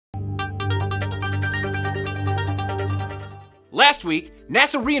Last week,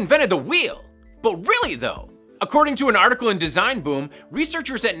 NASA reinvented the wheel. But really though, according to an article in Designboom,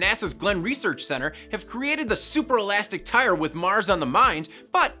 researchers at NASA's Glenn Research Center have created the Superelastic Tire with Mars on the mind,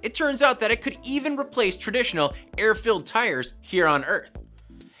 but it turns out that it could even replace traditional air-filled tires here on Earth.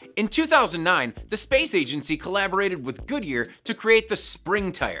 In 2009, the space agency collaborated with Goodyear to create the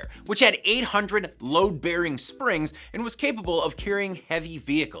Spring Tire, which had 800 load-bearing springs and was capable of carrying heavy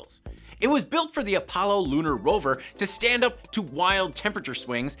vehicles. It was built for the Apollo Lunar Rover to stand up to wild temperature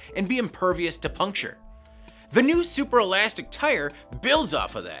swings and be impervious to puncture. The new Superelastic Tire builds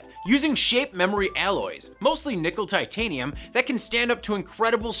off of that, using shape memory alloys, mostly nickel titanium, that can stand up to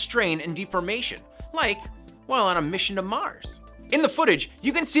incredible strain and deformation, like while on a mission to Mars. In the footage,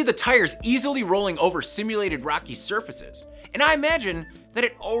 you can see the tires easily rolling over simulated rocky surfaces, and I imagine that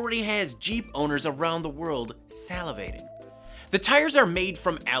it already has Jeep owners around the world salivating. The tires are made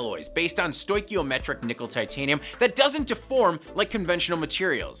from alloys based on stoichiometric nickel titanium that doesn't deform like conventional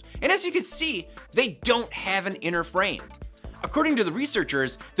materials, and as you can see, they don't have an inner frame. According to the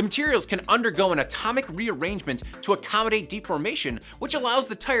researchers, the materials can undergo an atomic rearrangement to accommodate deformation, which allows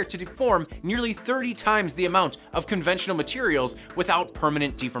the tire to deform nearly 30 times the amount of conventional materials without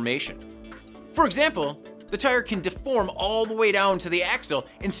permanent deformation. For example, the tire can deform all the way down to the axle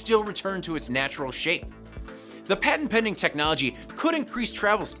and still return to its natural shape. The patent-pending technology could increase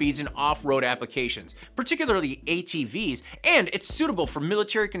travel speeds in off-road applications, particularly ATVs, and it's suitable for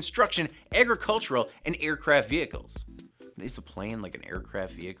military construction, agricultural, and aircraft vehicles. Is the plane like an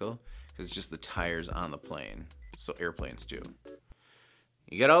aircraft vehicle? Because it's just the tires on the plane. So airplanes do.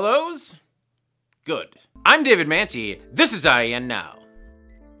 You get all those? Good. I'm David Manti. This is IEN Now.